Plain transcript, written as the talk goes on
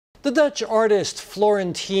The Dutch artist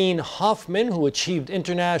Florentijn Hofman, who achieved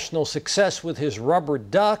international success with his rubber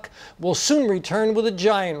duck, will soon return with a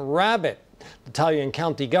giant rabbit. The Taoyuan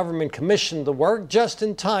County government commissioned the work just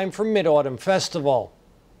in time for Mid-Autumn Festival.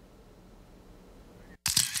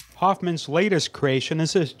 Hofman's latest creation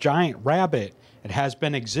is this giant rabbit. It has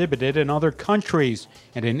been exhibited in other countries,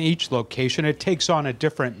 and in each location it takes on a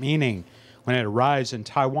different meaning. When it arrives in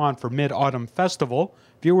Taiwan for Mid-Autumn Festival,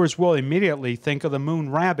 viewers will immediately think of the moon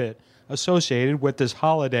rabbit associated with this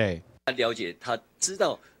holiday.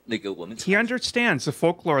 He understands the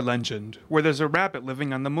folklore legend, where there's a rabbit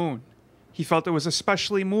living on the moon. He felt it was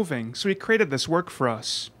especially moving, so he created this work for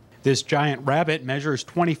us. This giant rabbit measures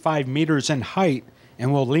 25 meters in height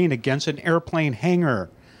and will lean against an airplane hangar.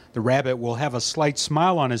 The rabbit will have a slight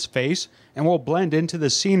smile on his face and will blend into the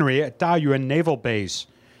scenery at Dayuan Naval Base.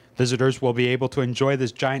 Visitors will be able to enjoy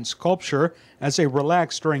this giant sculpture as they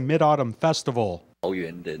relax during Mid-Autumn Festival.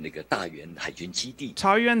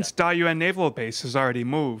 Taoyuan's Dayuan Naval Base has already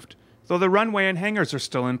moved, though the runway and hangars are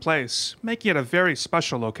still in place, making it a very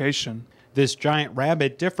special location. This giant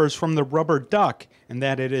rabbit differs from the rubber duck in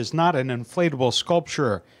that it is not an inflatable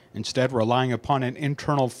sculpture, instead relying upon an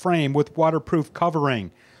internal frame with waterproof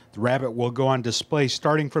covering. The rabbit will go on display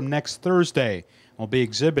starting from next Thursday and will be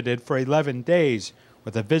exhibited for 11 days,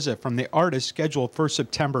 with a visit from the artist scheduled for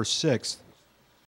September 6th.